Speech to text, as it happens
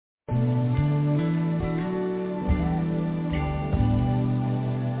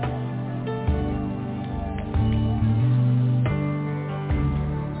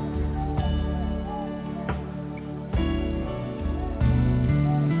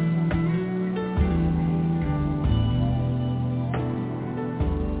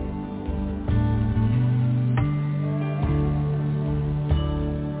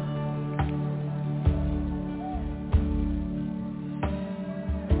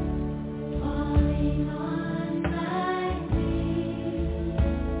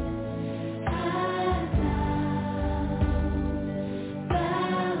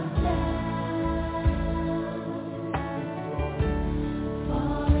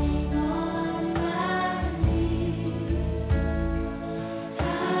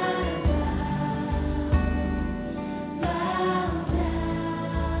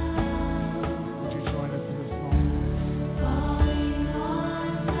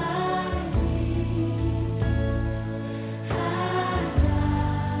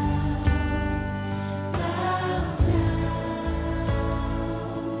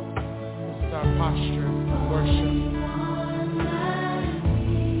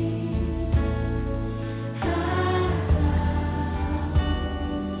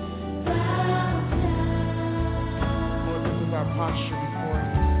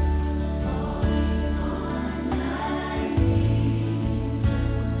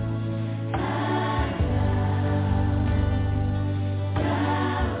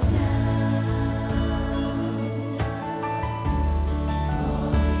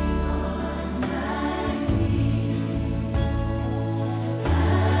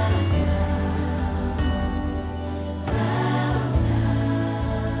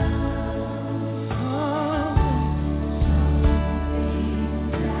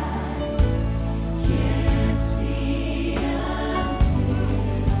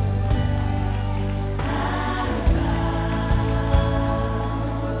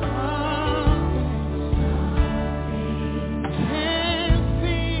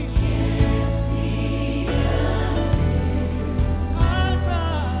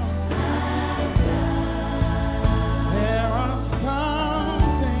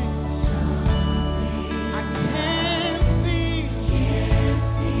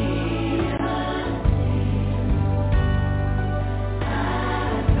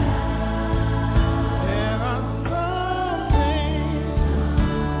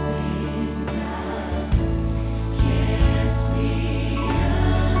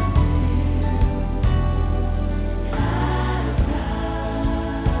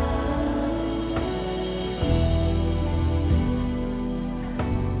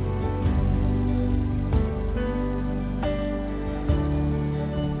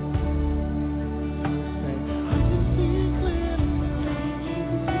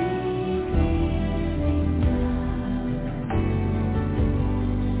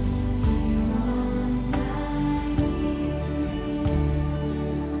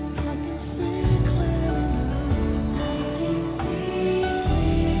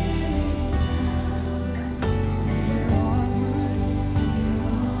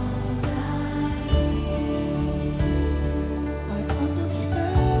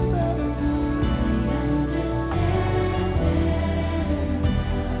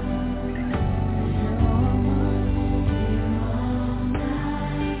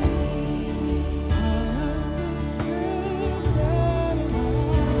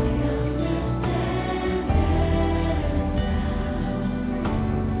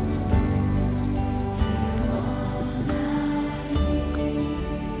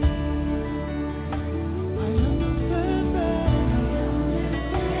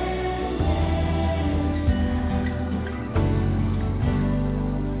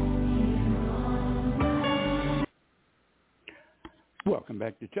Welcome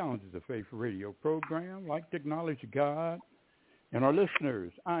back to Challenges of Faith radio program. I'd like to acknowledge God and our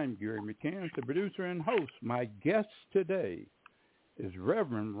listeners. I'm Gary McCann, the producer and host. My guest today is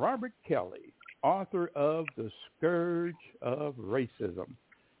Reverend Robert Kelley, author of The Scourge of Racism.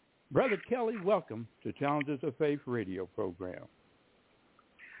 Brother Kelley, welcome to Challenges of Faith radio program.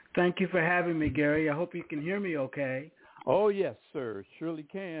 Thank you for having me, Gary. I hope you can hear me okay. Oh, yes, sir. Surely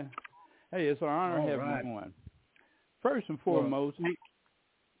can. Hey, it's an honor to have you on. First and foremost,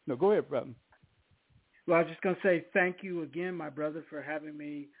 no, go ahead, brother. Well, I was just going to say thank you again, my brother, for having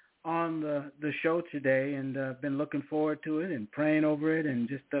me on the show today, and been looking forward to it and praying over it, and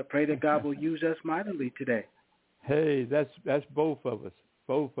just pray that God will use us mightily today. Hey, that's both of us,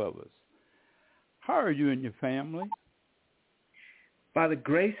 How are you and your family? By the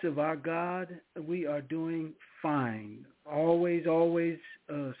grace of our God, we are doing fine. Always,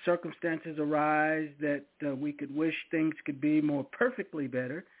 circumstances arise that we could wish things could be more perfectly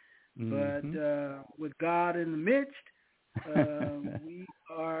better. But with God in the midst, we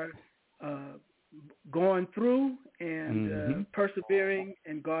are going through and persevering,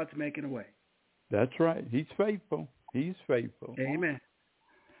 and God's making a way. That's right. He's faithful. Amen.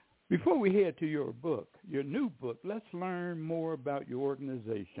 Before we head to your book, your new book, let's learn more about your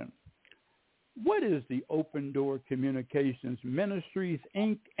organization. What is the Open Door Communications Ministries,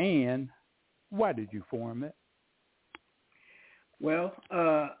 Inc., and why did you form it? Well,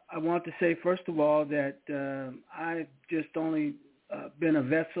 I want to say, first of all, that I've just only been a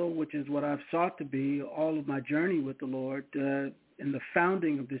vessel, which is what I've sought to be all of my journey with the Lord. In the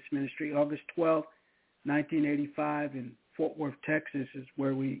founding of this ministry, August 12, 1985, in Fort Worth, Texas, is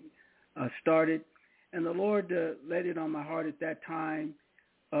where we started. And the Lord laid it on my heart at that time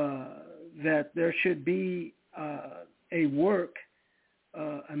that there should be a work,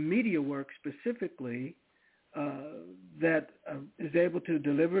 a media work specifically, that is able to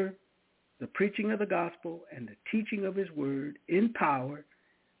deliver the preaching of the gospel and the teaching of his word in power,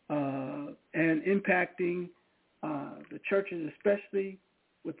 and impacting the churches, especially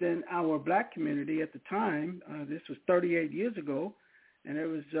within our black community at the time. This was 38 years ago, and there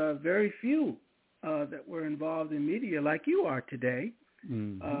was very few that were involved in media like you are today,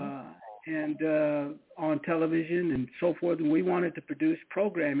 and on television and so forth. And we wanted to produce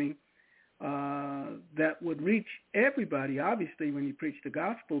programming that would reach everybody, obviously, when you preach the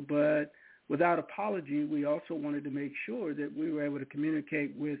gospel, but without apology. We also wanted to make sure that we were able to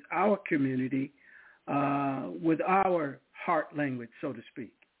communicate with our community with our heart language, so to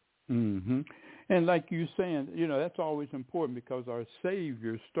speak. Mm-hmm. And like you're saying, that's always important, because our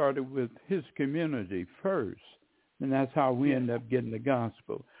Savior started with his community first, and that's how we end up getting the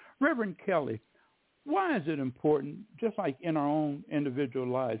gospel. Reverend Kelley, why is it important, just like in our own individual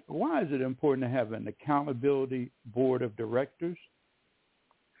lives, but why is it important to have an accountability board of directors?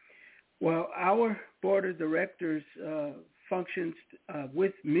 Well, our board of directors functions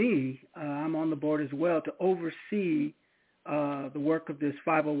with me. I'm on the board as well to oversee the work of this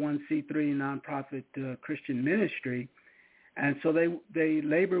 501c3 nonprofit Christian ministry. And so they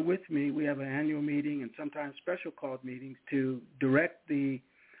labor with me. We have an annual meeting and sometimes special called meetings to direct the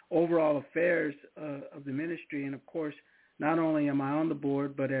overall affairs of the ministry. And, of course, not only am I on the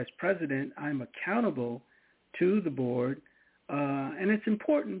board, but as president, I'm accountable to the board. And it's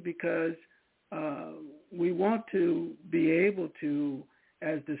important because we want to be able to,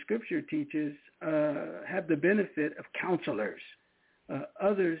 as the scripture teaches, have the benefit of counselors,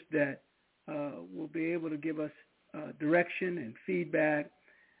 others that will be able to give us direction and feedback.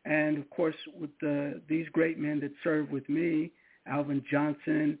 And, of course, with these great men that serve with me, Alvin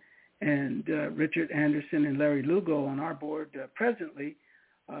Johnson and Richard Anderson and Larry Lugo on our board presently,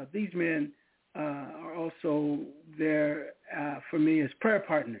 these men are also there for me as prayer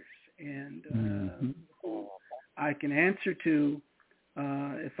partners, and who I can answer to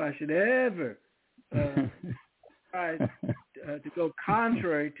if I should ever try to go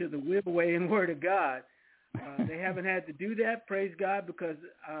contrary to the will, way, and word of God. They haven't had to do that, praise God, because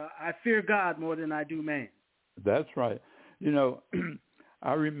I fear God more than I do man. That's right.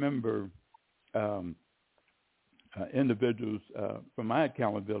 I remember individuals from my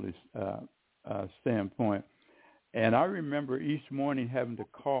accountability standpoint, and I remember each morning having to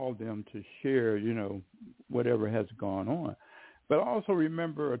call them to share, whatever has gone on. But I also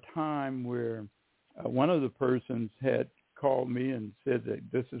remember a time where one of the persons had called me and said that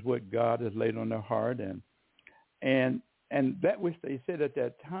this is what God has laid on their heart, and that which they said at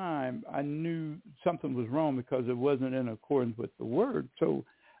that time, I knew something was wrong because it wasn't in accordance with the word. So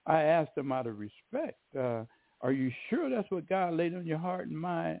I asked them out of respect, are you sure that's what God laid on your heart and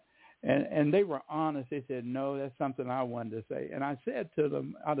mind? And they were honest. They said, no, that's something I wanted to say. And I said to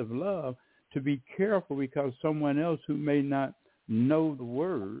them out of love to be careful, because someone else who may not know the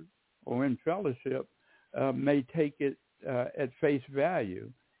word or in fellowship may take it at face value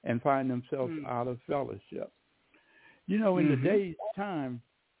and find themselves out of fellowship. You know, in today's time,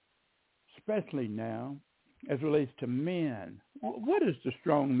 especially now, as it relates to men, what is the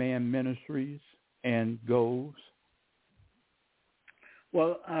Strong Man Ministries and goals?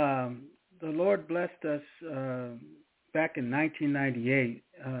 Well, the Lord blessed us back in 1998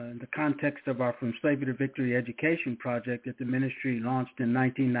 in the context of our From Slavery to Victory education project that the ministry launched in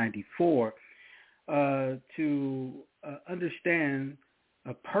 1994 to understand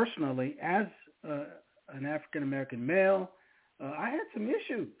personally, as an African-American male, I had some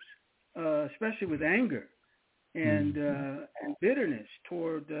issues, especially with anger and bitterness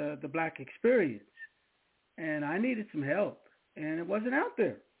toward the black experience. And I needed some help, and it wasn't out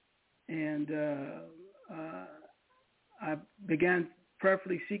there. And I began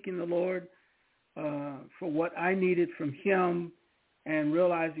prayerfully seeking the Lord for what I needed from him, and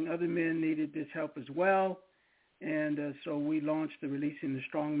realizing other men needed this help as well. And so we launched the Releasing the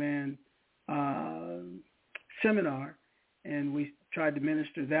Strong Man seminar, and we tried to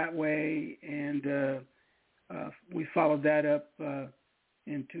minister that way. And we followed that up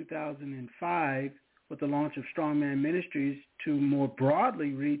in 2005 with the launch of Strongman Ministries to more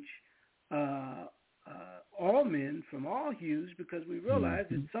broadly reach all men from all hues, because we realized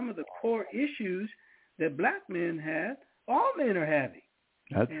that some of the core issues that black men had, all men are having.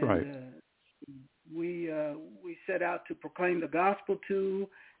 That's right. We set out to proclaim the gospel to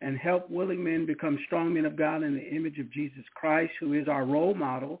and help willing men become strong men of God in the image of Jesus Christ, who is our role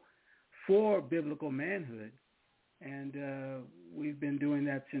model for biblical manhood. And we've been doing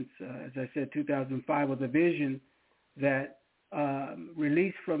that since, as I said, 2005, with a vision that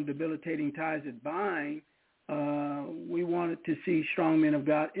released from debilitating ties that bind, we wanted to see strong men of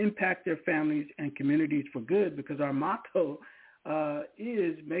God impact their families and communities for good, because our motto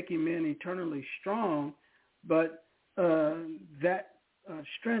is making men eternally strong. But that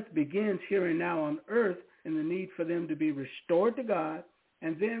strength begins here and now on earth, in the need for them to be restored to God.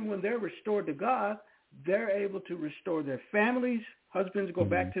 And then when they're restored to God, they're able to restore their families. Husbands go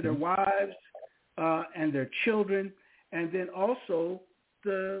back to their wives and their children, and then also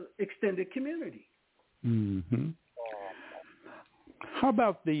the extended community. How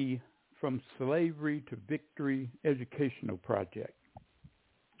about the From Slavery to Victory educational project?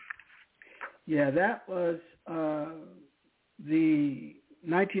 Yeah, that was the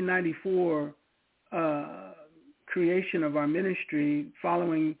 1994 creation of our ministry,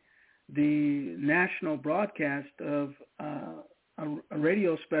 following the national broadcast of a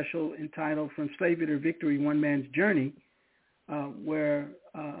radio special entitled From Slavery to Victory, One Man's Journey, where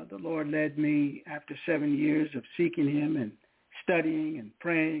the Lord led me, after 7 years of seeking him and studying and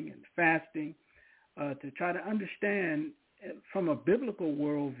praying and fasting, to try to understand from a biblical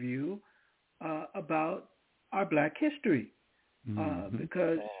worldview about our black history.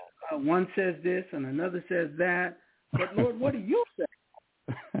 Because one says this and another says that, but Lord, what do you say?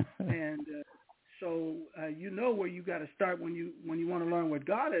 And so you know where you got to start when you want to learn what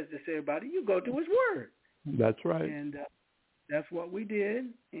God has to say about it. You go to his word. That's right. And that's what we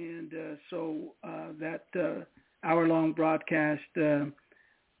did. And so that hour-long broadcast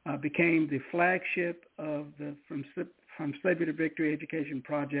became the flagship of the From Slavery to Victory Education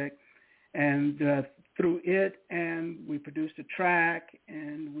Project. And through it, and we produced a track,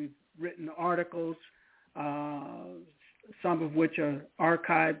 and we've written articles, some of which are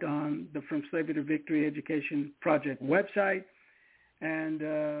archived on the From Slavery to Victory Education Project website. And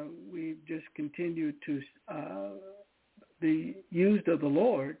we've just continued to be used of the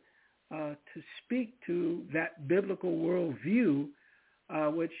Lord to speak to that biblical worldview,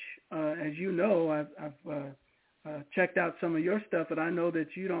 which, as you know, I've checked out some of your stuff, and I know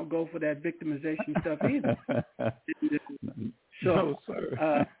that you don't go for that victimization stuff either. So no,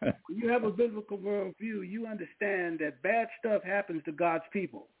 sir. When you have a biblical worldview, you understand that bad stuff happens to God's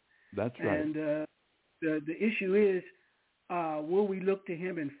people. That's right. And the issue is, will we look to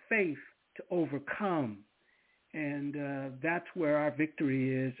him in faith to overcome? And that's where our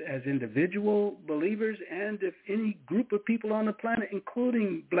victory is as individual believers, and if any group of people on the planet,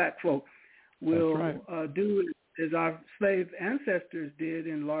 including black folk, will do as our slave ancestors did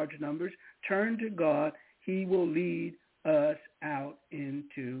in large numbers, turn to God, he will lead us out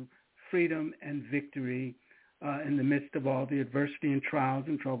into freedom and victory in the midst of all the adversity and trials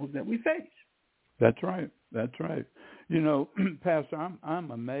and troubles that we face. That's right. That's right. You know, Pastor,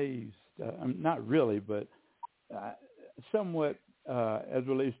 I'm amazed. I'm not really, but somewhat as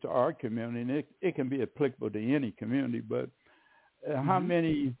relates to our community, and it can be applicable to any community, but how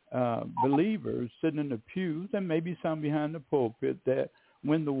many believers sitting in the pews, and maybe some behind the pulpit, that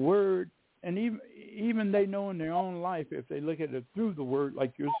when the word, and even they know in their own life, if they look at it through the word,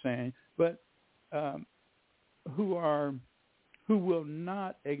 like you're saying, but who will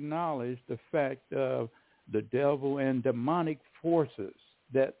not acknowledge the fact of the devil and demonic forces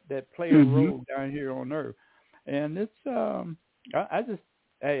that play a role down here on earth. And it's I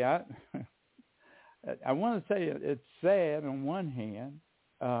want to say it's sad on one hand,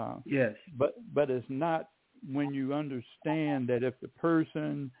 yes, but it's not when you understand that if the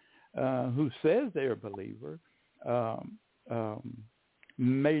person who says they're a believer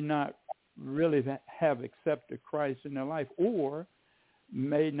may not really have accepted Christ in their life, or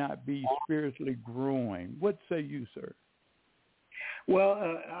may not be spiritually growing. What say you, sir?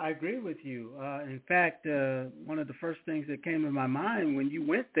 Well, I agree with you. In fact, one of the first things that came to my mind when you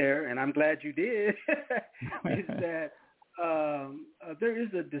went there, and I'm glad you did, is that there is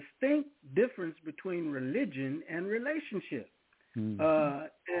a distinct difference between religion and relationship.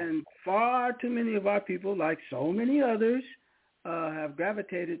 And far too many of our people, like so many others, have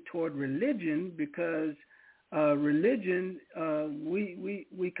gravitated toward religion because religion,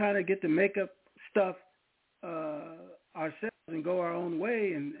 we kind of get to make up stuff ourselves and go our own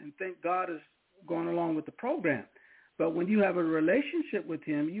way and think God is going along with the program. But when you have a relationship with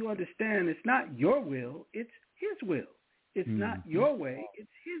him, you understand it's not your will, it's his will. It's not your way, it's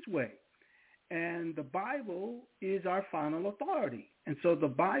his way. And the Bible is our final authority. And so the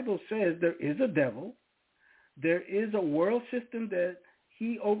Bible says there is a devil. There is a world system that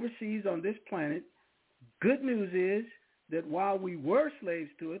he oversees on this planet. Good news is that while we were slaves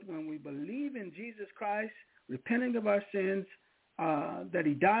to it, when we believe in Jesus Christ, repenting of our sins, that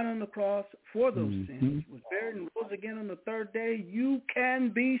he died on the cross for those sins, was buried and rose again on the third day, you can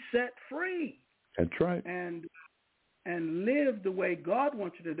be set free. That's right. And live the way God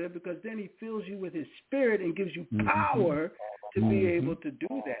wants you to live, because then he fills you with his spirit and gives you power to be able to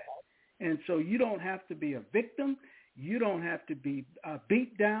do that. And so you don't have to be a victim. You don't have to be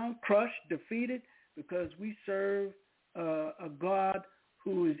beat down, crushed, defeated, because we serve a God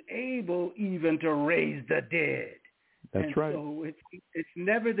who is able even to raise the dead. That's right. So it's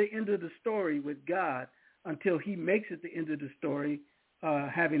never the end of the story with God until he makes it the end of the story,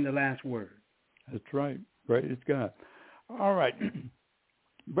 having the last word. That's right. Praise God. All right.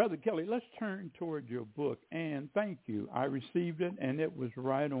 Brother Kelley, let's turn toward your book. And thank you. I received it, and it was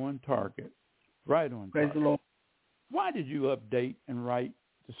right on target. Right on target. Praise the Lord. Why did you update and write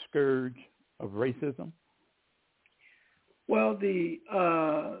The Scourge of Racism? Well, the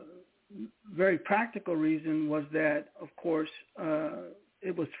very practical reason was that, of course,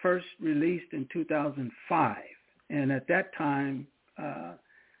 it was first released in 2005. And at that time,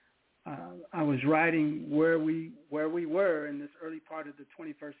 I was writing where we were in this early part of the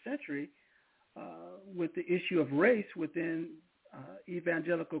 21st century with the issue of race within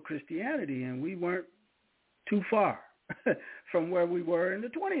evangelical Christianity, and we weren't too far from where we were in the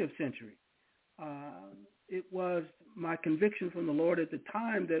 20th century. It was my conviction from the Lord at the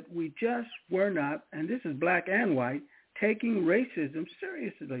time that we just were not, and this is black and white, taking racism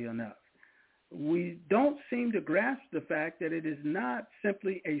seriously enough. We don't seem to grasp the fact that it is not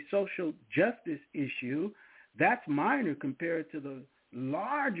simply a social justice issue. That's minor compared to the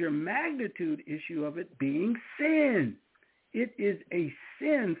larger magnitude issue of it being sin. It is a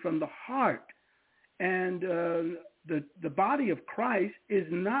sin from the heart. And the body of Christ is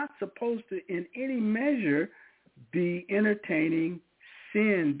not supposed to in any measure be entertaining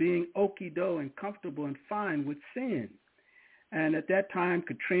sin, being okie-doke and comfortable and fine with sin. And at that time,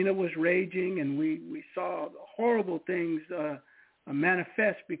 Katrina was raging, and we saw horrible things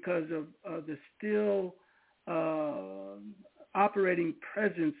manifest because of the still operating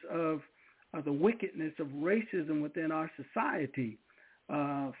presence of the wickedness of racism within our society,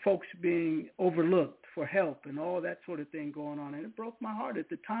 folks being overlooked for help and all that sort of thing going on. And it broke my heart at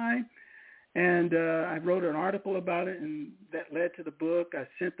the time. And I wrote an article about it, and that led to the book. I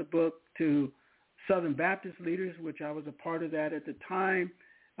sent the book to Southern Baptist leaders, which I was a part of that at the time,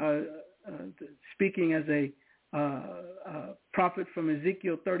 speaking as a prophet from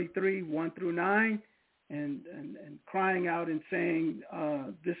Ezekiel 33, 1 through 9, and crying out and saying,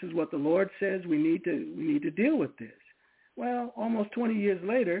 this is what the Lord says, we need to deal with this. Well, almost 20 years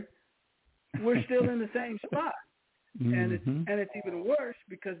later, we're still in the same spot. And it's even worse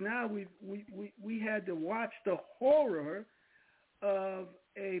because now we had to watch the horror of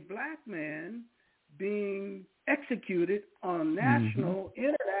a black man being executed on national,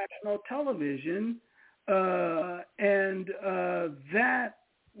 international television And that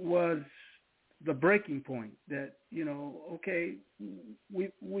was the breaking point that, okay,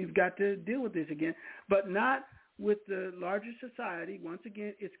 we've got to deal with this again, but not with the larger society. Once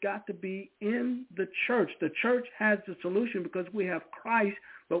again, it's got to be in the church. The church has the solution because we have Christ,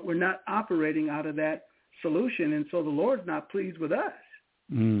 but we're not operating out of that solution. And so the Lord's not pleased with us.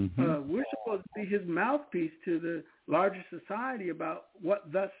 Mm-hmm. We're supposed to be his mouthpiece to the larger society about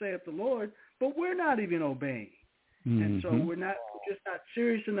what thus saith the Lord, but we're not even obeying. Mm-hmm. And so we're just not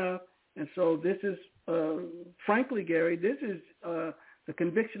serious enough. And so this is, frankly, Gary, this is the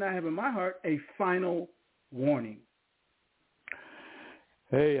conviction I have in my heart, a final warning.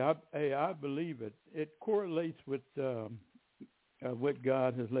 Hey, I believe it. It correlates with what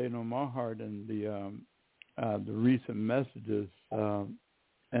God has laid on my heart and the recent messages,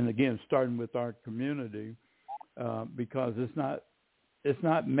 and again, starting with our community, because it's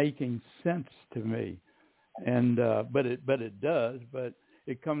not making sense to me, and but it does. But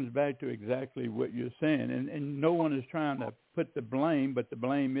it comes back to exactly what you're saying, and no one is trying to put the blame, but the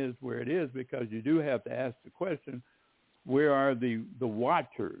blame is where it is, because you do have to ask the question: where are the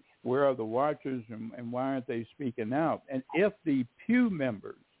watchers? Where are the watchers, and why aren't they speaking out? And if the pew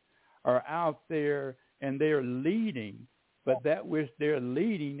members are out there and they're leading, but that which they're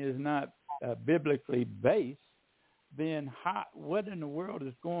leading is not biblically based, then what in the world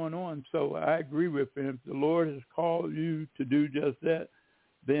is going on? So I agree with him. If the Lord has called you to do just that,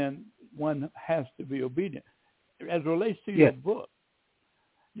 then one has to be obedient. As it relates to your book,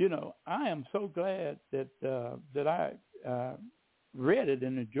 I am so glad that I read it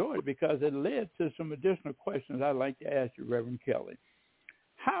and enjoyed it, because it led to some additional questions I'd like to ask you, Reverend Kelley.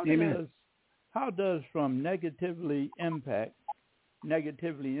 How does from negatively impact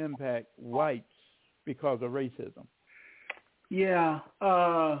whites because of racism? Yeah.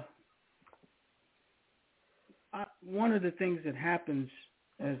 One of the things that happens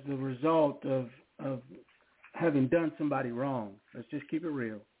as the result of having done somebody wrong, let's just keep it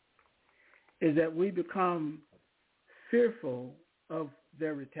real, is that we become fearful of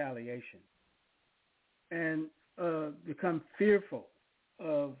their retaliation and become fearful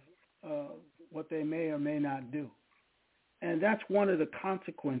of what they may or may not do. And that's one of the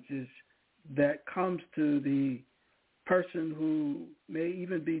consequences that comes to the person who may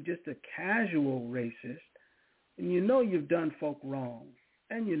even be just a casual racist, and you've done folk wrong,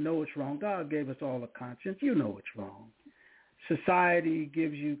 and it's wrong. God gave us all a conscience. It's wrong. Society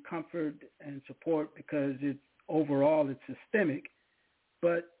gives you comfort and support because overall it's systemic,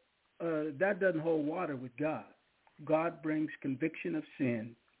 but that doesn't hold water with God. God brings conviction of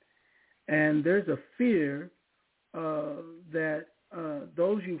sin, and there's a fear that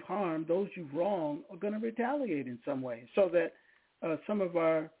those you've harmed, those you've wronged, are going to retaliate in some way, so that some of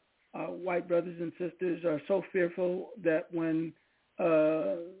our white brothers and sisters are so fearful that when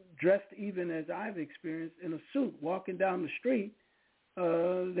dressed even as I've experienced in a suit, walking down the street,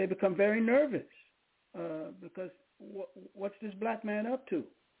 they become very nervous because what's this black man up to?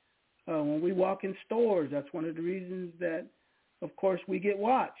 When we walk in stores, that's one of the reasons that, of course, we get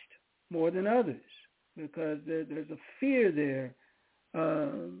watched more than others, because there's a fear there,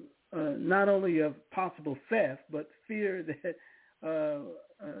 not only of possible theft, but fear that,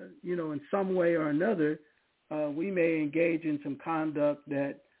 in some way or another, we may engage in some conduct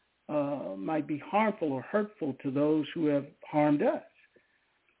that might be harmful or hurtful to those who have harmed us.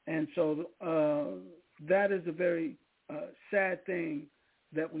 And so that is a very sad thing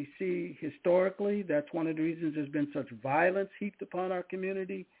that we see historically. That's one of the reasons there's been such violence heaped upon our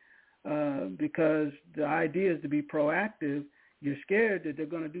community, because the idea is to be proactive. You're scared that they're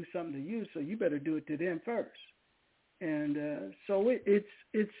going to do something to you, so you better do it to them first. And so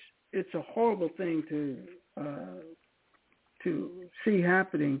it's a horrible thing to see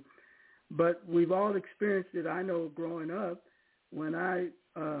happening, but we've all experienced it. I know growing up, when I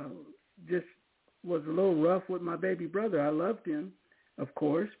just was a little rough with my baby brother. I loved him, of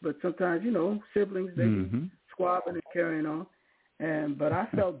course, but sometimes, siblings, they be squabbling and carrying on. But I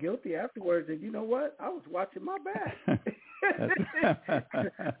felt guilty afterwards, and you know what? I was watching my back.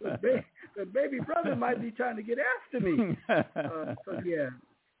 The baby brother might be trying to get after me. So yeah,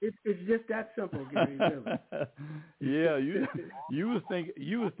 it's just that simple, Gary. Really. Yeah, you was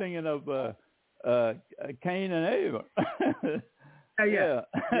thinking of Cain and Abel. Yeah.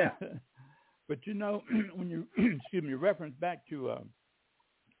 But when you reference back to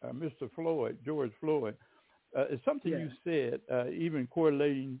Mr. Floyd, George Floyd, it's something you said, even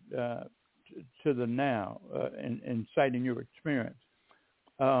correlating to the now and citing your experience.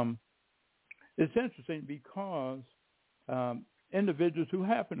 It's interesting because individuals who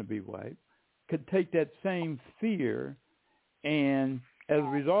happen to be white could take that same fear, and as a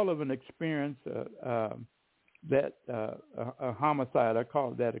result of an experience that a homicide, I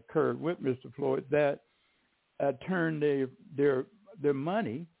call it, that occurred with Mr. Floyd, that turned their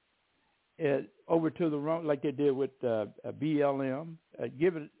money over to the wrong, like they did with BLM,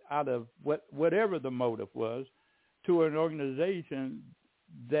 give it out of whatever the motive was, to an organization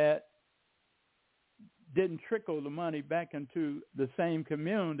that didn't trickle the money back into the same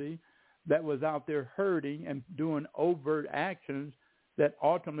community that was out there hurting and doing overt actions that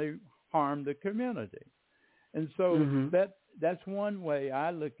ultimately harmed the community. And so that's one way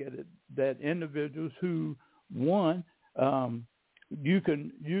I look at it, that individuals who, one, you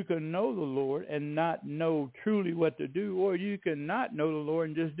can know the Lord and not know truly what to do, or you can not know the Lord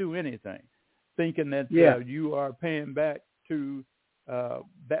and just do anything, thinking that you are paying back to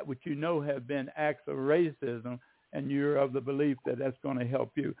that which you know have been acts of racism, and you're of the belief that that's going to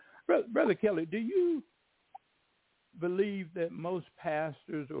help you. Brother Kelley, do you believe that most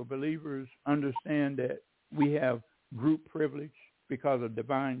pastors or believers understand that we have group privilege because of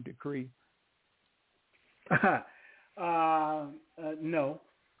divine decree? No.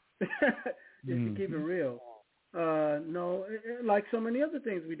 Just to keep it real. No, like so many other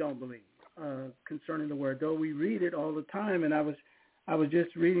things we don't believe concerning the word, though we read it all the time. And I was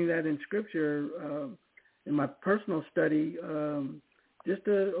just reading that in Scripture in my personal study just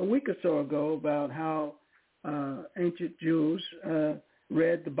a week or so ago about how ancient Jews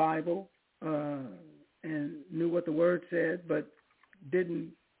read the Bible and knew what the word said, but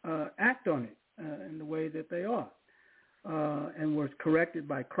didn't act on it in the way that they ought, and was corrected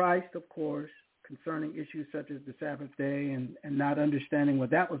by Christ, of course, concerning issues such as the Sabbath day and not understanding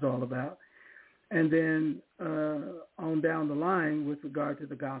what that was all about. And then on down the line with regard to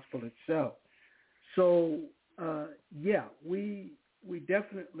the gospel itself. So, we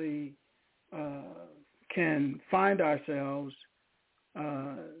definitely can find ourselves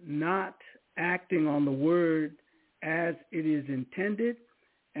not acting on the word as it is intended,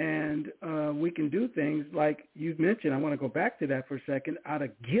 and we can do things like you've mentioned. I want to go back to that for a second, out of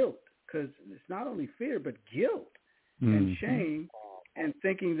guilt, because it's not only fear, but guilt and shame, and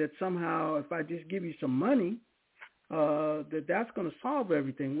thinking that somehow if I just give you some money, that's going to solve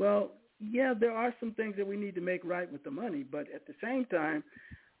everything. Well, yeah, there are some things that we need to make right with the money, but at the same time,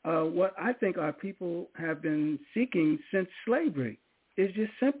 what I think our people have been seeking since slavery is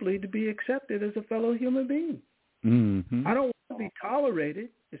just simply to be accepted as a fellow human being. I don't want to be tolerated,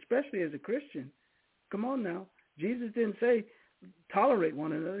 especially as a Christian. Come on now. Jesus didn't say tolerate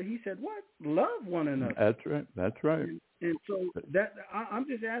one another. He said what? Love one another. That's right. And so that I'm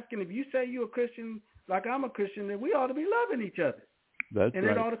just asking, if you say you're a Christian like I'm a Christian, then we ought to be loving each other. And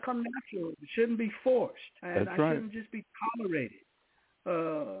it ought to come natural. It shouldn't be forced. And I shouldn't just be tolerated.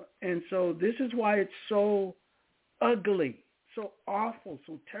 And so this is why it's so ugly, so awful,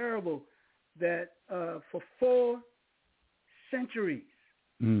 so terrible that for 4 centuries,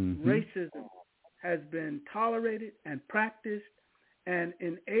 racism has been tolerated and practiced and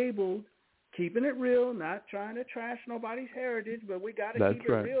enabled, keeping it real, not trying to trash nobody's heritage, but we got to keep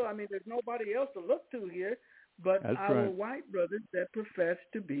it real. I mean, there's nobody else to look to here but our white brothers that profess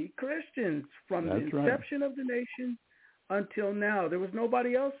to be Christians from the inception of the nation until now. There was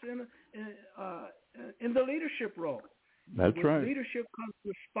nobody else in the leadership role. With leadership comes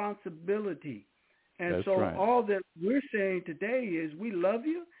responsibility. And all that we're saying today is we love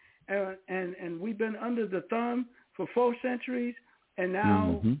you, and we've been under the thumb for 4 centuries, and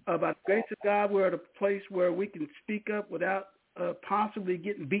now by the grace of God, we're at a place where we can speak up without possibly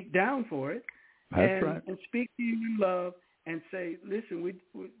getting beat down for it, and speak to you in love and say, listen,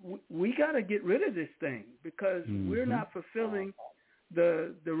 we got to get rid of this thing because we're not fulfilling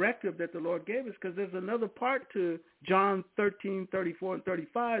the directive that the Lord gave us, because there's another part to John 13, 34, and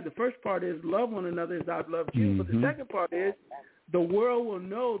 35. The first part is love one another as I've loved you. But the second part is the world will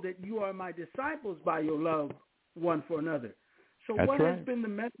know that you are my disciples by your love one for another. So what has been the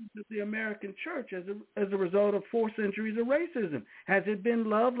message of the American church as a result of 4 centuries of racism? Has it been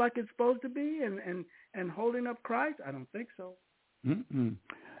love like it's supposed to be and holding up Christ? I don't think so.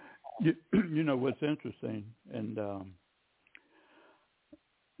 You know what's interesting, and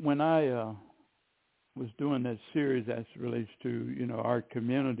when I was doing that series that relates to our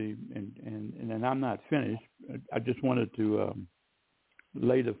community, and I'm not finished. I just wanted to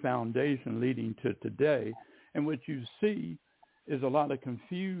lay the foundation leading to today, and what you see is a lot of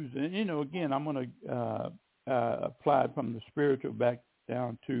confusion. And, again, I'm going to apply it from the spiritual back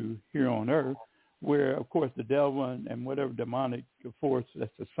down to here on earth, where, of course, the devil and whatever demonic force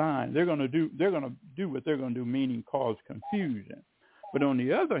that's assigned, they're going to do what they're going to do, meaning cause confusion. But on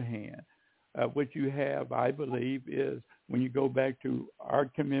the other hand, what you have, I believe, is when you go back to our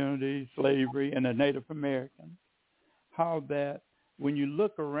community, slavery, and the Native Americans, how that when you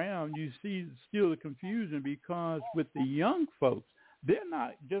look around, you see still the confusion because with the young folks, they're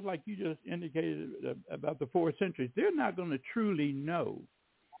not, just like you just indicated about the 4th century, they're not going to truly know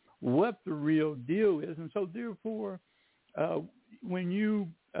what the real deal is. And so therefore, when you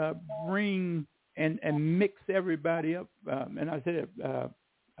bring and mix everybody up, and I said it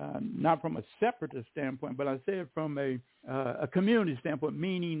not from a separatist standpoint, but I say it from a community standpoint,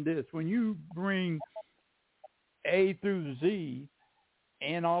 meaning this: when you bring A through Z,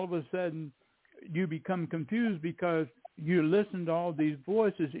 and all of a sudden you become confused because you listen to all these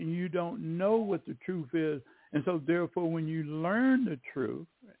voices and you don't know what the truth is. And so therefore, when you learn the truth,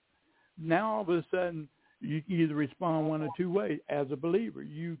 now all of a sudden you can either respond one of two ways. As a believer,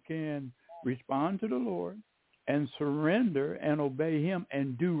 you can respond to the Lord and surrender and obey him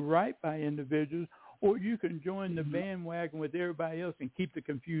and do right by individuals, or you can join the bandwagon with everybody else and keep the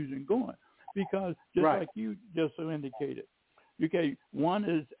confusion going. Because just like you just so indicated, okay, one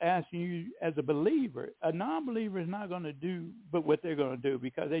is asking you as a believer. A non-believer is not going to do but what they're going to do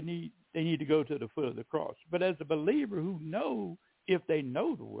because they need to go to the foot of the cross. But as a believer who knows, if they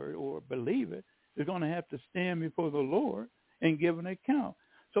know the word or believe it, is going to have to stand before the Lord and give an account.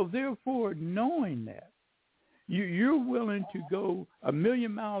 So therefore, knowing that, you're willing to go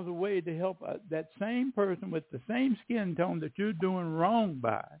 1,000,000 miles away to help that same person with the same skin tone that you're doing wrong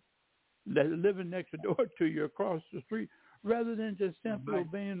by, that living next door to you across the street, rather than just simply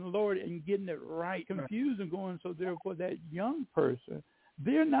obeying the Lord and getting it right, confusing going. So therefore, that young person,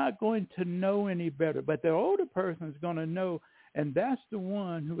 they're not going to know any better, but the older person is going to know, and that's the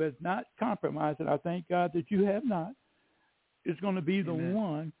one who has not compromised, and I thank God that you have not, is going to be the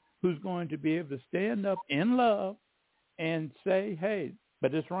one who's going to be able to stand up in love and say, hey,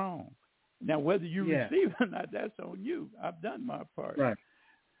 but it's wrong. Now, whether you receive it or not, that's on you. I've done my part. Right.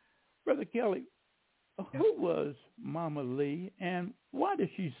 Brother Kelley, who was Mama Lee, and why did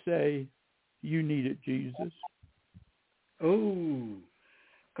she say you needed Jesus? Oh,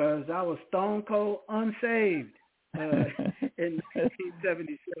 because I was stone cold unsaved in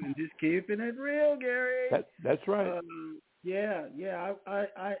 1977. Just keeping it real, Gary. That's right.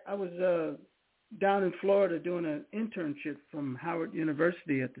 I was down in Florida doing an internship from Howard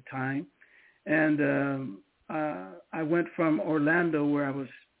University at the time, and I went from Orlando, where I was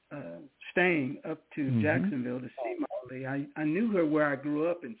staying, up to Jacksonville to see Molly. I knew her where I grew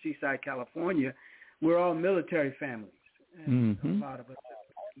up in Seaside, California. We're all military families, and a lot of us,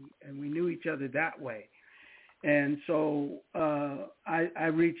 and we knew each other that way. And so I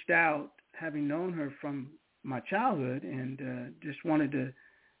reached out, having known her from my childhood, and just wanted to,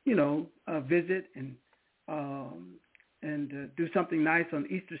 visit and do something nice on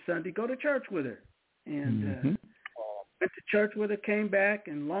Easter Sunday, go to church with her. And went to church with her, came back,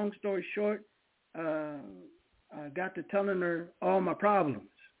 and long story short, I got to telling her all my problems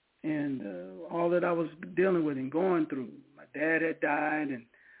and all that I was dealing with and going through. My dad had died and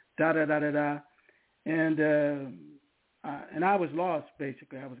da-da-da-da-da. And I was lost,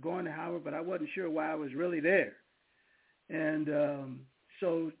 basically. I was going to Howard, but I wasn't sure why I was really there. And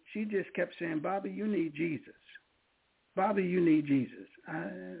so she just kept saying, Bobby, you need Jesus. Bobby, you need Jesus.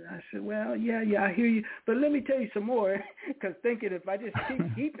 I said, well, yeah, I hear you. But let me tell you some more, because thinking if I just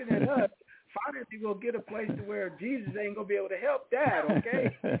keep keeping it up, finally we'll get a place to where Jesus ain't going to be able to help that,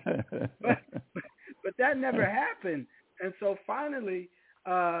 okay? but that never happened. And so finally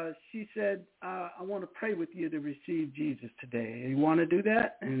she said, I want to pray with you to receive Jesus today. You want to do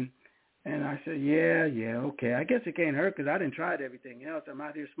that? And I said, yeah, okay. I guess it can't hurt because I didn't try everything else. I'm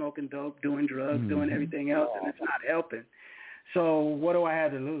out here smoking dope, doing drugs, doing everything else, and it's not helping. So what do I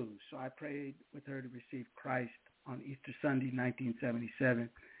have to lose? So I prayed with her to receive Christ on Easter Sunday, 1977.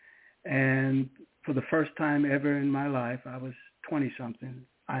 And for the first time ever in my life, I was 20-something,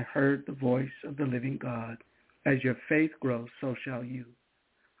 I heard the voice of the living God. As your faith grows, so shall you.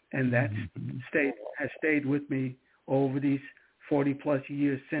 And that has stayed with me over these 40-plus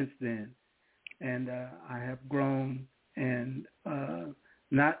years since then. And I have grown and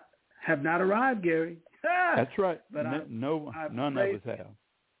have not arrived, Gary. That's right. But none of us have.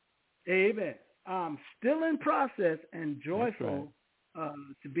 Amen. I'm still in process and joyful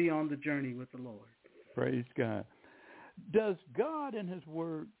to be on the journey with the Lord. Praise God. Does God and his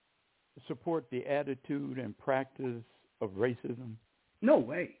word support the attitude and practice of racism? No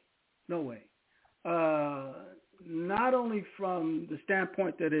way. Not only from the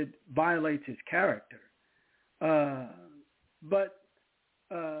standpoint that it violates his character, but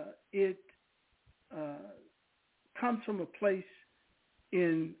it comes from a place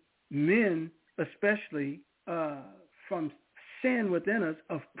in men, especially from sin within us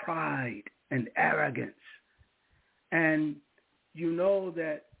of pride and arrogance. And you know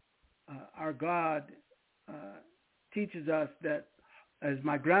that our God teaches us that, as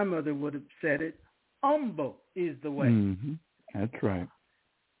my grandmother would have said it, humble is the way. Mm-hmm. That's right.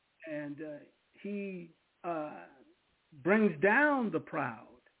 And he brings down the proud,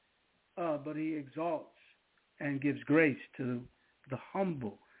 but he exalts and gives grace to the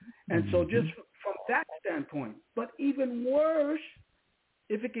humble. And so just from that standpoint, but even worse,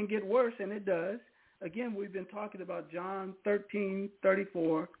 if it can get worse, and it does, again, we've been talking about John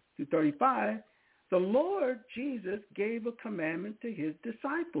 13:34 to 35. The Lord Jesus gave a commandment to his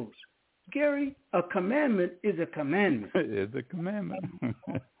disciples. Gary, a commandment is a commandment. It is a commandment.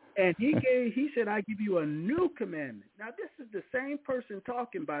 And he said, I give you a new commandment. Now, this is the same person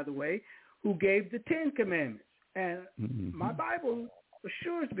talking, by the way, who gave the 10 commandments. And my Bible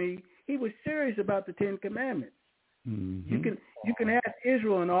assures me he was serious about the 10 commandments. You can ask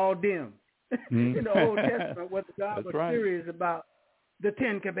Israel and all them in the Old Testament whether God was serious about the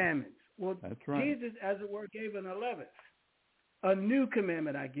 10 commandments. Well, Jesus, as it were, gave an 11th. A new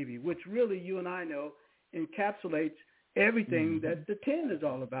commandment I give you, which really you and I know encapsulates everything that the 10 is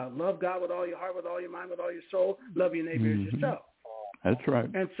all about. Love God with all your heart, with all your mind, with all your soul. Love your neighbor as yourself. That's right.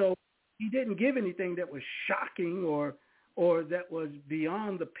 And so he didn't give anything that was shocking or that was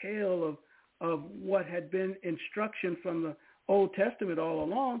beyond the pale of what had been instruction from the Old Testament all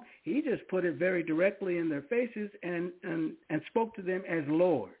along. He just put it very directly in their faces and spoke to them as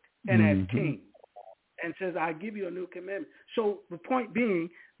Lord and as King, and says, I give you a new commandment. So the point being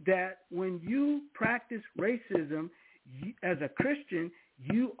that when you practice racism, as a Christian,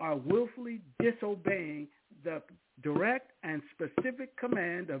 you are willfully disobeying the direct and specific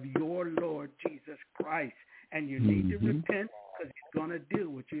command of your Lord Jesus Christ. And you need to repent, because he's going to deal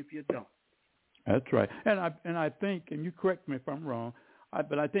with you if you don't. That's right. And I think, and you correct me if I'm wrong,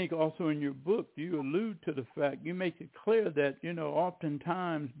 but I think also in your book you allude to the fact, you make it clear that,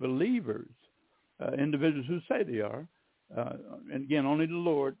 oftentimes believers, individuals who say they are, and again, only the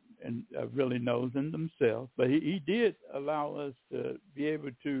Lord really knows in themselves, but he did allow us to be able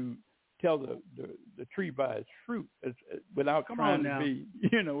to tell the tree by its fruit without trying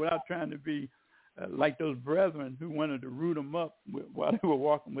to be like those brethren who wanted to root them up while they were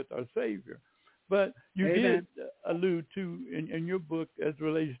walking with our Savior. But you did allude to in your book, as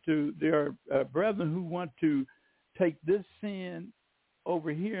relates to, there are brethren who want to take this sin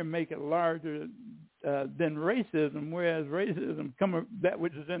over here and make it larger than racism, whereas racism, that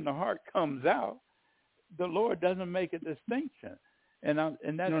which is in the heart comes out. The Lord doesn't make a distinction, and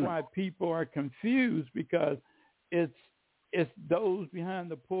that's why people are confused, because it's those behind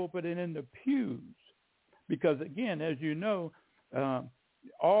the pulpit and in the pews. Because again, as you know,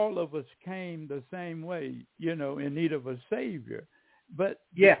 all of us came the same way, in need of a Savior. But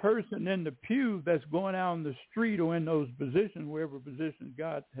the person in the pew that's going out on the street or in those positions, wherever positions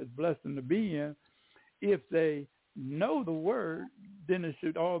God has blessed them to be in, if they know the word, then it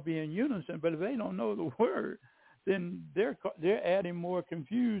should all be in unison. But if they don't know the word, then they're adding more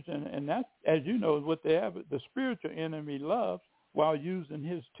confusion. And that's, as you know, is what they have. The spiritual enemy loves, while using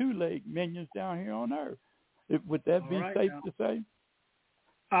his two-legged minions down here on earth. Would that be safe to say?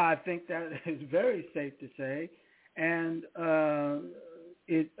 I think that is very safe to say. And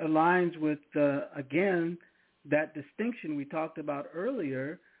it aligns with, again, that distinction we talked about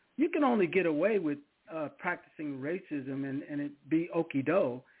earlier. You can only get away with practicing racism and it be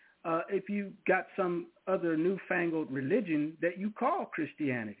okie-doke if you got some other newfangled religion that you call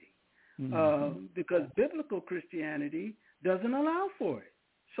Christianity, because biblical Christianity doesn't allow for it.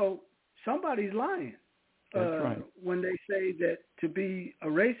 So somebody's lying when they say that to be a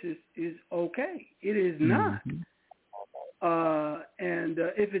racist is okay. It is not. And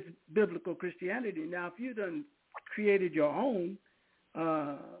if it's biblical Christianity, now if you done created your own,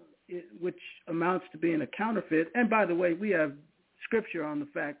 which amounts to being a counterfeit, and by the way, we have scripture on the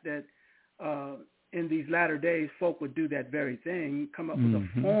fact that in these latter days, folk would do that very thing, come up with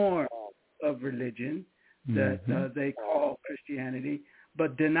a form of religion that they call Christianity,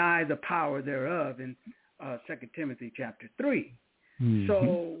 but deny the power thereof in 2 Timothy chapter 3.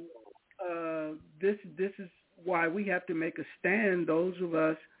 So this is why we have to make a stand, those of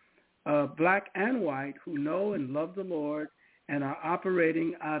us, black and white, who know and love the Lord and are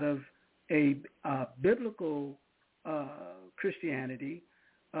operating out of a biblical Christianity,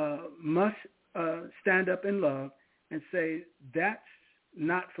 must stand up in love and say, that's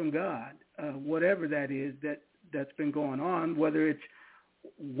not from God, whatever that is that's been going on, whether it's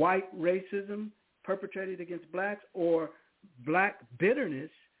white racism perpetrated against blacks or black bitterness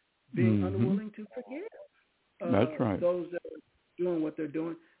being unwilling to forgive That's right. those that are doing what they're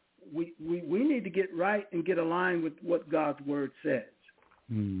doing. We need to get right and get aligned with what God's word says.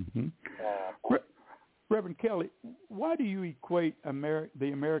 Mm-hmm. Reverend Kelley, why do you equate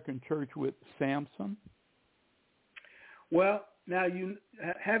the American church with Samson? Well, now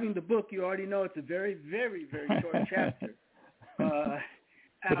having the book, you already know it's a very, very, very short chapter.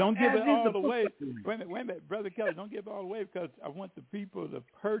 But don't give it all away. Wait a minute, Brother Kelley, don't give it all away, because I want the people to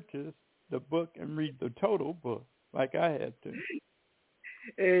purchase the book and read the total book like I had to.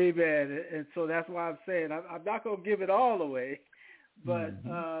 Amen. And so that's why I'm saying I'm not going to give it all away, but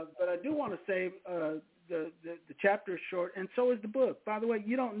I do want to say the chapter is short, and so is the book. By the way,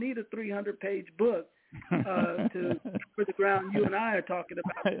 you don't need a 300-page book for the ground you and I are talking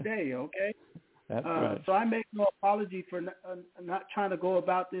about today, okay? That's right. So I make no apology for not trying to go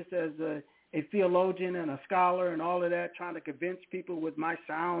about this as a theologian and a scholar and all of that, trying to convince people with my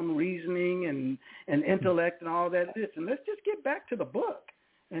sound reasoning and intellect and all that. Listen, let's just get back to the book.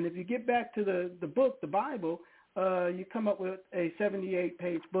 And if you get back to the book, the Bible, you come up with a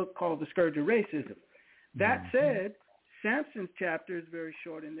 78-page book called The Scourge of Racism. That said, Samson's chapter is very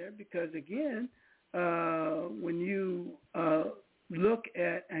short in there because, again, when you look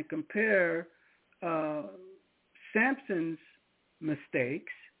at and compare Samson's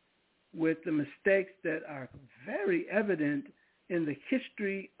mistakes with the mistakes that are very evident in the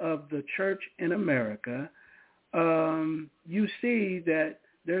history of the church in America, you see that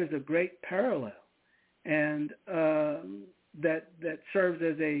there's a great parallel, and that serves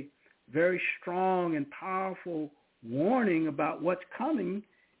as a very strong and powerful warning about what's coming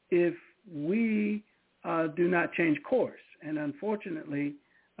if we do not change course. And unfortunately,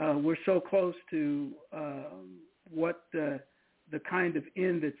 we're so close to what the kind of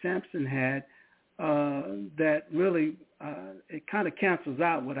end that Samson had that really it kind of cancels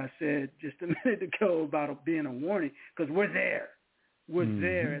out what I said just a minute ago about it being a warning, because we're there. We're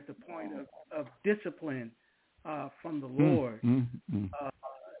there at the point of discipline from the Lord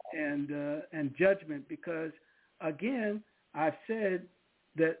and judgment, because, again, I've said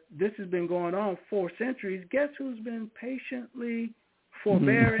that this has been going on 4 centuries. Guess who's been patiently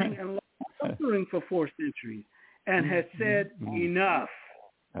forbearing and suffering for 4 centuries and has said enough?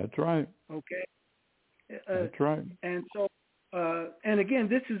 That's right. Okay. That's right. And so, and again,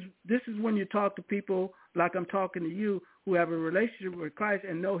 this is when you talk to people like I'm talking to you, who have a relationship with Christ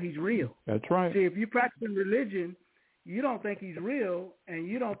and know he's real. That's right. See, if you practice religion, you don't think he's real, and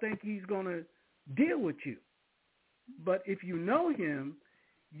you don't think he's going to deal with you. But if you know him,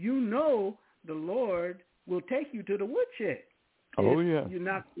 you know the Lord will take you to the woodshed. Oh, yeah. You're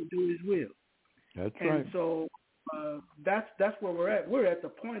not going to do his will. That's and right. And so that's where we're at. We're at the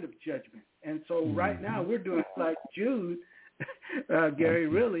point of judgment. And so right now we're doing like Jude, Gary,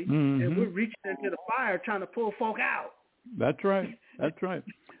 really, and we're reaching into the fire trying to pull folk out. That's right. That's right.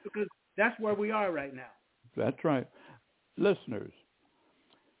 Because that's where we are right now. That's right. Listeners,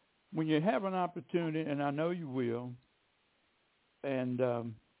 when you have an opportunity, and I know you will, and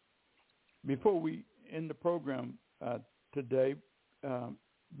before we end the program today,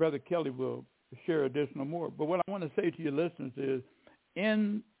 Brother Kelley will share additional more. But what I want to say to your listeners is,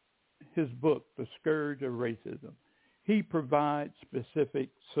 in his book, The Scourge of Racism, he provides specific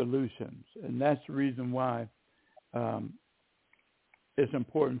solutions, and that's the reason why it's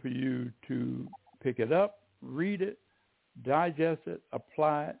important for you to pick it up, read it, digest it,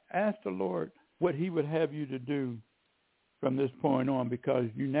 apply it, ask the Lord what he would have you to do from this point on, because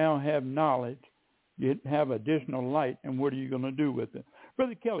you now have knowledge, you have additional light, and what are you going to do with it?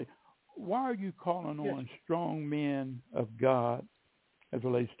 Brother Kelley, why are you calling on strong men of God as it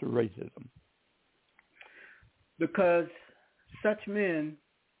relates to racism? Because such men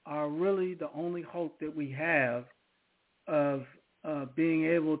are really the only hope that we have of being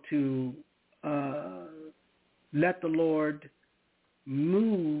able to let the Lord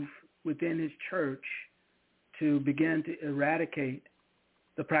move within his church to begin to eradicate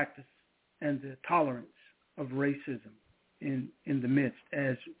the practice and the tolerance of racism in the midst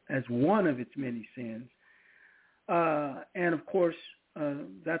as one of its many sins. And of course,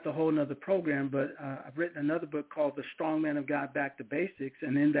 that's a whole other program, but I've written another book called The Strong Man of God Back to Basics,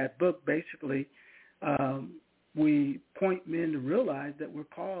 and in that book, basically, we point men to realize that we're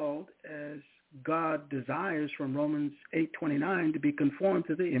called, as God desires from Romans 8:29, to be conformed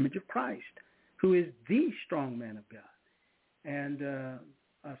to the image of Christ, who is the strong man of God. And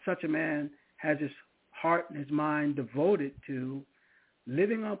such a man has his heart and his mind devoted to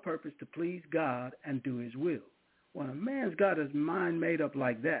living on purpose to please God and do his will. When a man's got his mind made up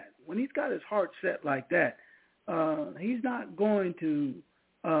like that, when he's got his heart set like that, he's not going to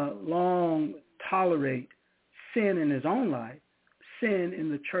long tolerate sin in his own life, sin in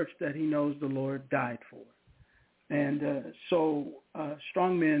the church that he knows the Lord died for. And so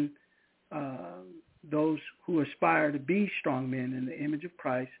strong men, those who aspire to be strong men in the image of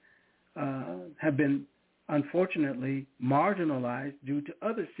Christ, have been unfortunately marginalized due to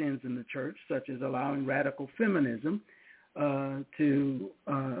other sins in the church, such as allowing radical feminism to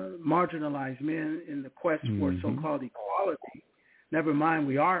marginalize men in the quest for so-called equality. Never mind,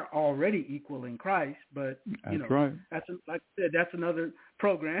 we are already equal in Christ, but that's like I said, that's another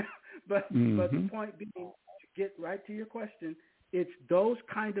program. But the point being, to get right to your question, it's those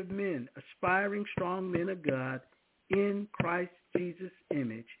kind of men, aspiring strong men of God in Christ Jesus'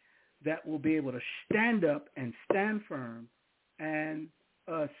 image, that will be able to stand up and stand firm and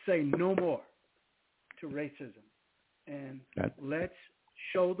say no more to racism. And let's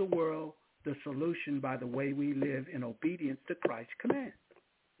show the world the solution by the way we live in obedience to Christ's command.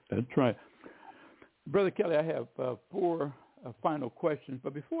 That's right. Brother Kelley, I have 4 final questions.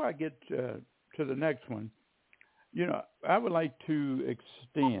 But before I get to the next one, I would like to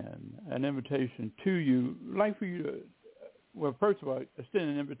extend an invitation to you. I'd like for you to, well, first of all, extend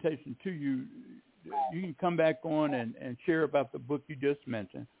an invitation to you. You can come back on and share about the book you just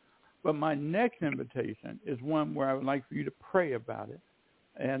mentioned. But my next invitation is one where I would like for you to pray about it.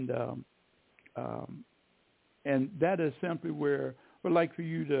 And that is simply where we'd like for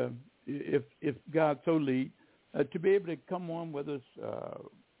you to, if God so lead, to be able to come on with us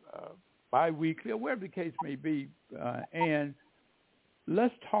bi-weekly or whatever the case may be, and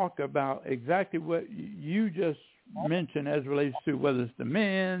let's talk about exactly what you just mentioned as relates to whether it's the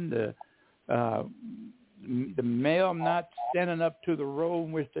men, the male not standing up to the role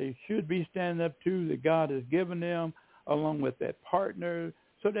in which they should be standing up to, that God has given them, along with that partner,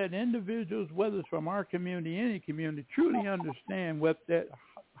 so that individuals, whether it's from our community, any community, truly understand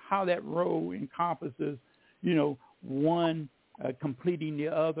how that role encompasses, one completing the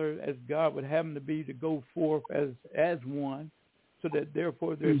other as God would have them to be, to go forth as one, so that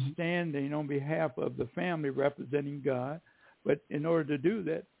therefore they're standing on behalf of the family representing God. But in order to do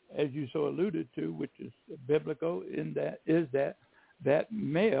that, as you so alluded to, which is biblical, is that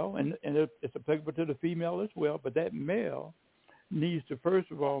male, and it's applicable to the female as well, but that male needs to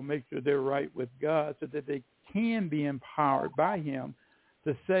first of all make sure they're right with God, so that they can be empowered by him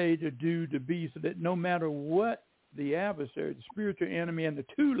to say, to do, to be, so that no matter what the adversary, the spiritual enemy, and the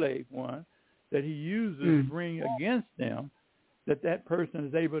two-legged one that he uses to bring against them, that person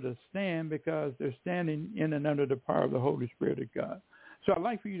is able to stand because they're standing in and under the power of the Holy Spirit of God. So I'd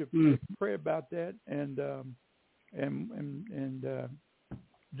like for you to pray about that and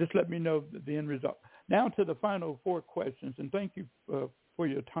just let me know the end result. Now to the final 4 questions, and thank you for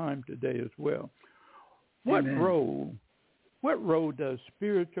your time today as well. What role does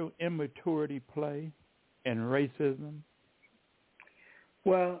spiritual immaturity play in racism?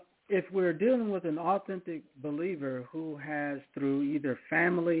 Well, if we're dealing with an authentic believer who has, through either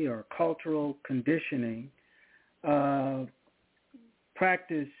family or cultural conditioning,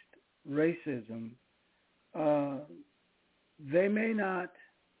 practiced racism, they may not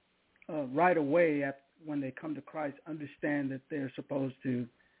right away when they come to Christ understand that they're supposed to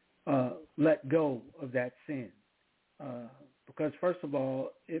let go of that sin. Because first of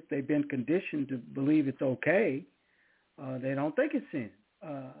all, if they've been conditioned to believe it's okay, they don't think it's sin.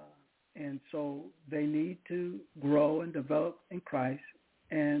 And so they need to grow and develop in Christ.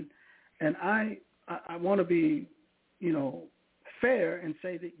 And I want to be, fair and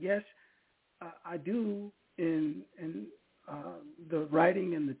say that, yes, I do in the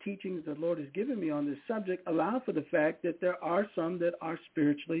writing and the teachings the Lord has given me on this subject allow for the fact that there are some that are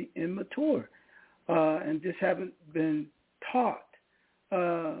spiritually immature and just haven't been taught.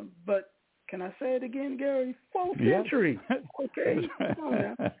 But can I say it again, Gary? 4th century. Okay, come on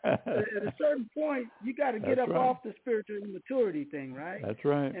now. At a certain point, you got to get up off the spiritual immaturity thing, right? That's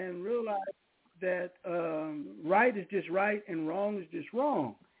right. And realize that right is just right and wrong is just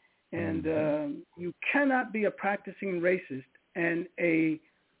wrong. And you cannot be a practicing racist and a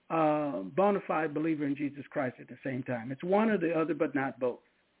bona fide believer in Jesus Christ at the same time. It's one or the other, but not both.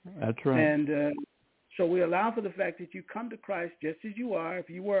 That's right. And so we allow for the fact that you come to Christ just as you are. If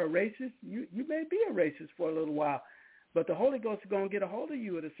you were a racist, you may be a racist for a little while, but the Holy Ghost is going to get a hold of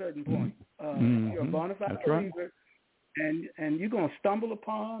you at a certain point. You're a bona fide believer, and you're going to stumble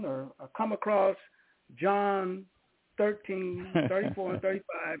upon or come across John 13, 34, and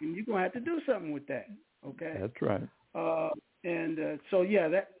 35, and you're going to have to do something with that, okay? That's right. So,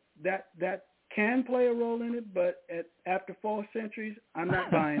 that can play a role in it, but after 4 centuries, I'm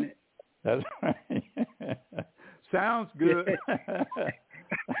not buying it. That's right. Sounds good.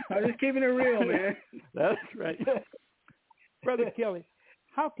 I'm just keeping it real, man. That's right. Brother Kelley,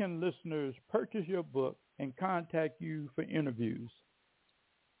 how can listeners purchase your book and contact you for interviews?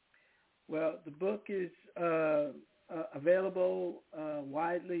 Well, the book is available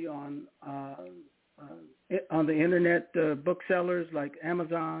widely on the internet booksellers like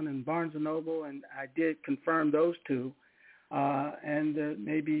Amazon and Barnes & Noble, and I did confirm those two, and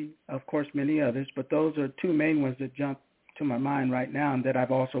maybe, of course, many others, but those are two main ones that jump to my mind right now and that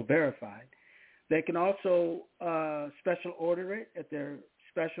I've also verified. They can also special order it at their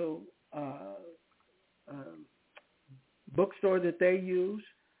special bookstore that they use,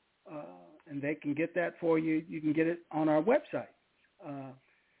 and they can get that for you. You can get it on our website,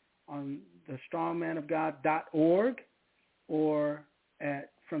 on the strongmanofgod.org or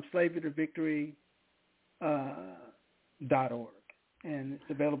at FromSlaveryToVictory.org. And it's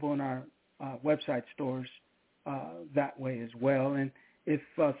available in our website stores that way as well. And if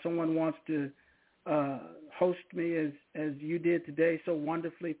someone wants to host me as you did today so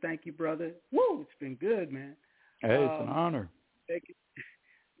wonderfully, thank you, brother. Woo, it's been good, man. Hey, it's an honor.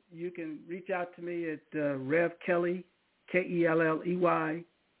 You can reach out to me at Rev Kelley, Kelley,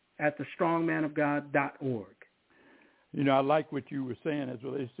 at thestrongmanofgod.org. You know, I like what you were saying as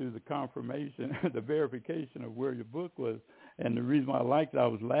relates to the confirmation, the verification of where your book was. And the reason why I liked it, I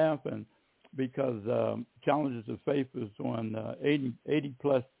was laughing because Challenges of Faith was on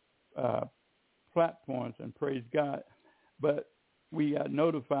 80-plus platforms, and praise God. But we got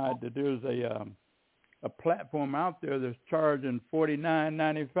notified that there's a platform out there that's charging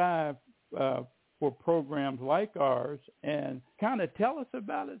 $49.95 for programs like ours, and kind of tell us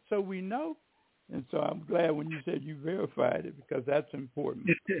about it so we know. And so I'm glad when you said you verified it, because that's important.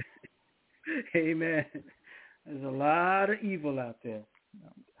 Amen. There's a lot of evil out there.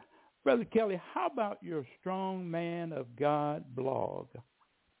 Brother Kelley, how about your Strong Man of God blog?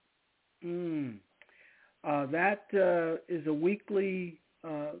 That is a weekly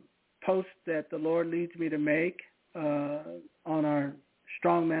post that the Lord leads me to make on our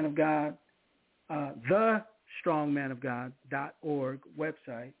Strong Man of God, the strongmanofgod.org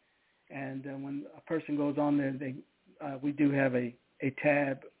website. And when a person goes on there, we do have a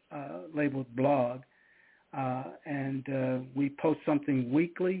tab labeled blog, and we post something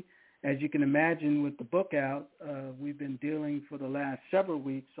weekly. As you can imagine, with the book out, we've been dealing for the last several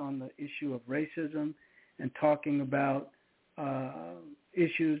weeks on the issue of racism and talking about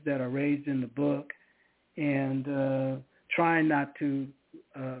issues that are raised in the book, and trying not to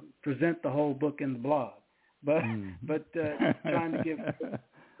present the whole book in the blog, but trying to give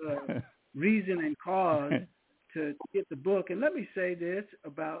reason and cause to get the book. And let me say this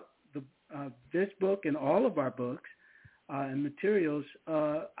about this book and all of our books and materials.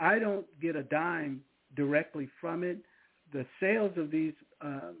 I don't get a dime directly from it. The sales of these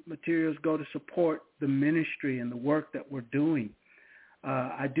materials go to support the ministry and the work that we're doing.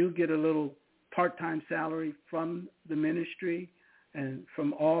 I do get a little part-time salary from the ministry and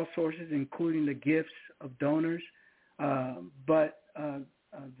from all sources, including the gifts of donors. But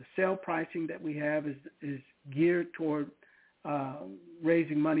the sale pricing that we have is geared toward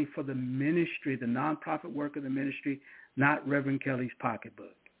raising money for the ministry, the nonprofit work of the ministry, not Reverend Kelley's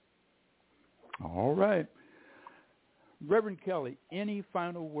pocketbook. All right. Reverend Kelley, any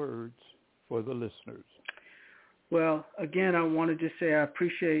final words for the listeners? Well, again, I want to just say I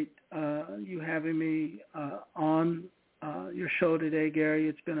appreciate you having me on your show today, Gary.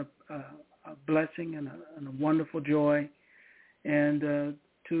 It's been a blessing and a wonderful joy. And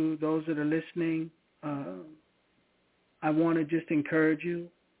to those that are listening, I want to just encourage you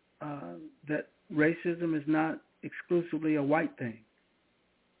that racism is not exclusively a white thing.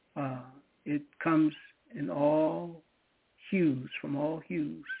 It comes in all hues, from all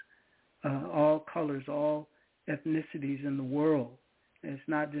hues, all colors, all ethnicities in the world. And it's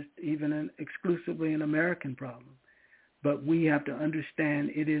not just even exclusively an American problem. But we have to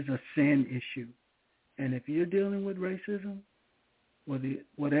understand it is a sin issue. And if you're dealing with racism,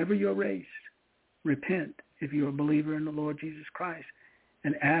 whatever your race, repent if you're a believer in the Lord Jesus Christ,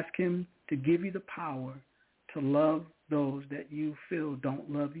 and ask him to give you the power to love those that you feel don't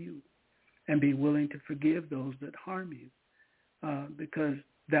love you, and be willing to forgive those that harm you, because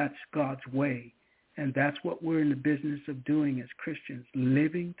that's God's way. And that's what we're in the business of doing as Christians,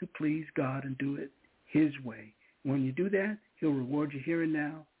 living to please God and do it his way. When you do that, he'll reward you here and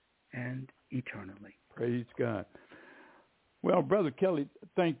now and eternally. Praise God. Well, Brother Kelley,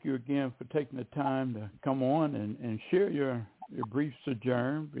 thank you again for taking the time to come on and share your brief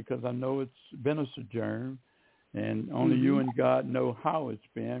sojourn, because I know it's been a sojourn, and only you and God know how it's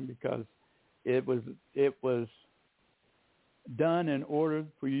been, because it was done in order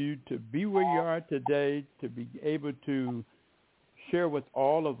for you to be where you are today, to be able to share with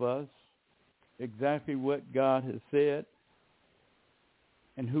all of us exactly what God has said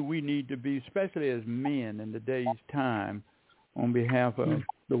and who we need to be, especially as men in today's time, on behalf of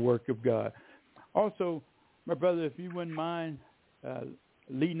the work of God. Also, my brother, if you wouldn't mind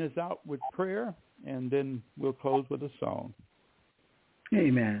leading us out with prayer, and then we'll close with a song.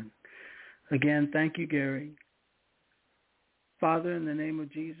 Amen. Again, thank you, Gary. Father, in the name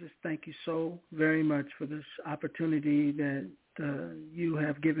of Jesus, thank you so very much for this opportunity that you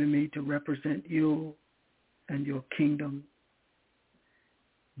have given me to represent you and your kingdom,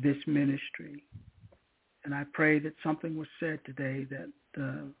 this ministry. And I pray that something was said today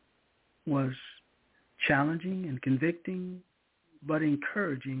that was challenging and convicting, but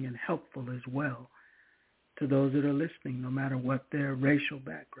encouraging and helpful as well to those that are listening, no matter what their racial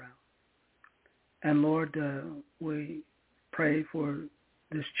background. And Lord, we pray for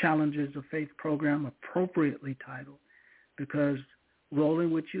this Challenges of Faith program, appropriately titled, because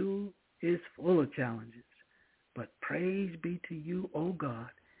rolling with you is full of challenges. But praise be to you, O God.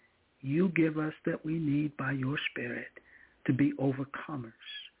 You give us that we need by your Spirit to be overcomers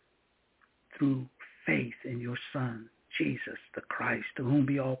through faith in your Son, Jesus the Christ, to whom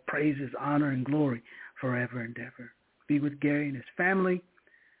be all praises, honor, and glory forever and ever. Be with Gary and his family,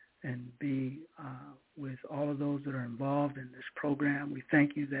 and be with all of those that are involved in this program. We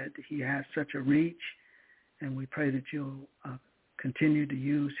thank you that he has such a reach, and we pray that you'll continue to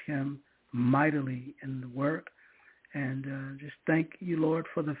use him mightily in the work. And just thank you, Lord,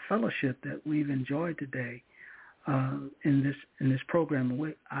 for the fellowship that we've enjoyed today in this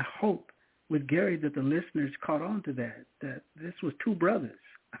program. I hope with Gary that the listeners caught on to that this was two brothers,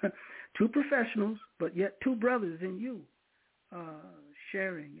 two professionals, but yet two brothers in you,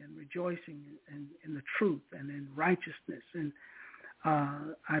 sharing and rejoicing in the truth and in righteousness. And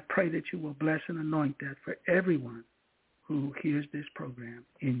I pray that you will bless and anoint that for everyone who hears this program.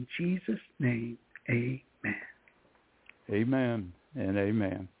 In Jesus' name, amen. Amen and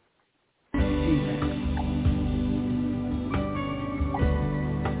amen. Amen.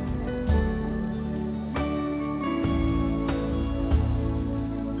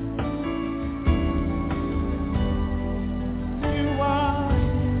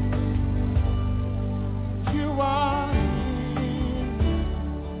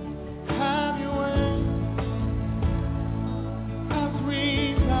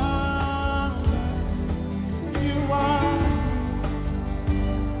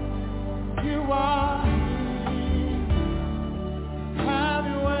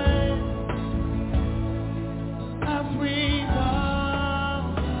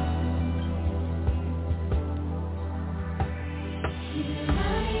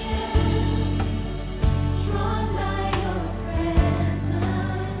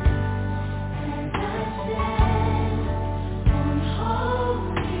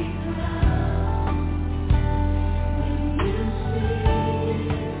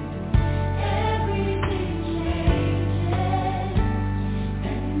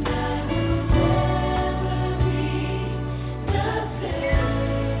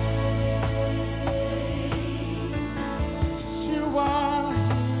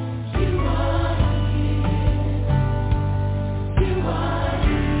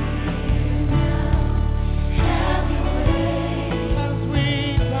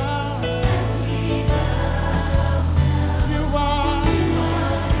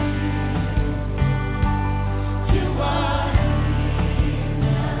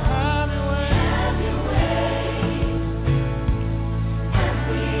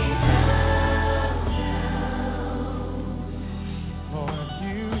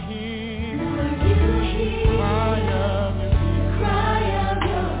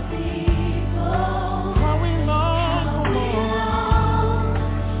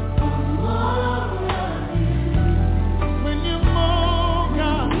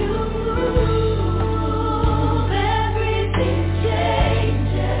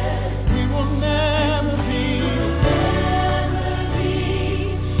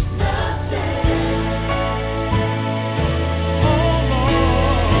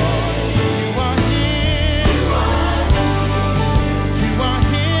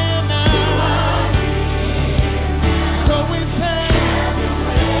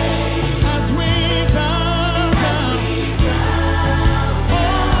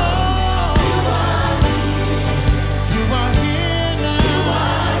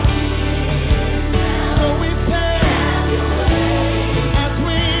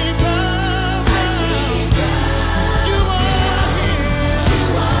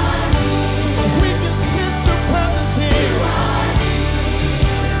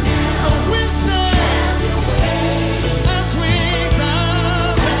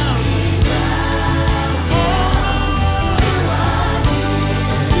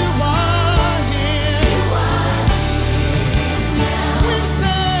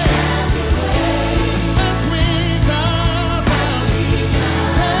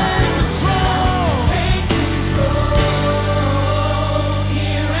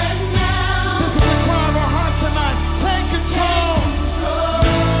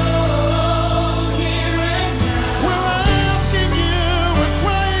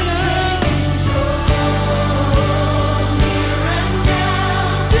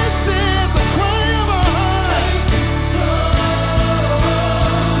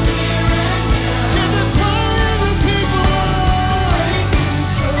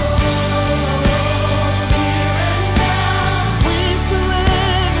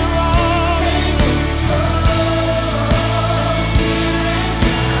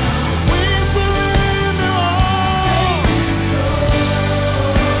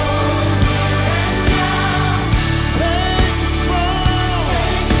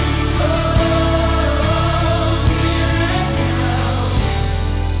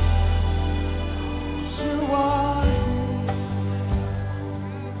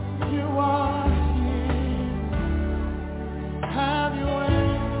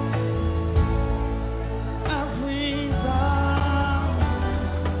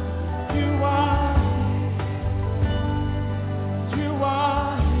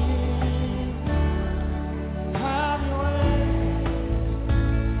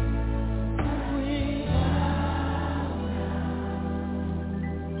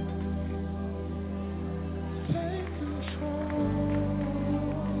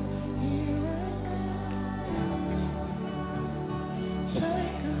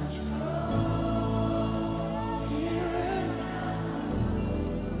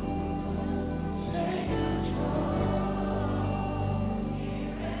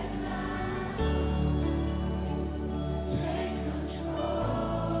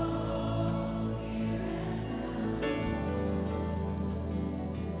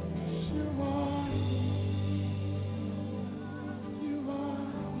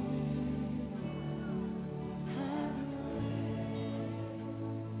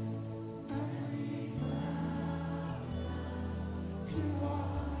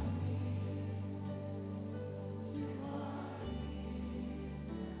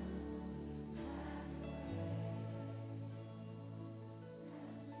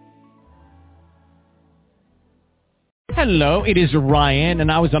 Hello, it is Ryan,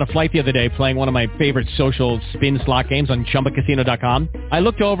 and I was on a flight the other day playing one of my favorite social spin slot games on ChumbaCasino.com. I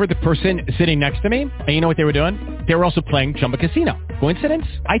looked over at the person sitting next to me, and you know what they were doing? They were also playing Chumba Casino. Coincidence?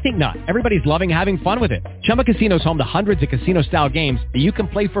 I think not. Everybody's loving having fun with it. Chumba Casino is home to hundreds of casino-style games that you can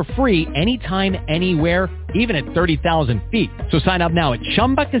play for free anytime, anywhere, even at 30,000 feet. So sign up now at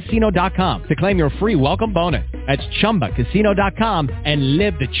ChumbaCasino.com to claim your free welcome bonus. That's ChumbaCasino.com and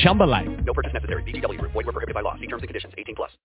live the Chumba life. No purchase necessary. VGW. Void where prohibited by law. See terms and conditions. 18+.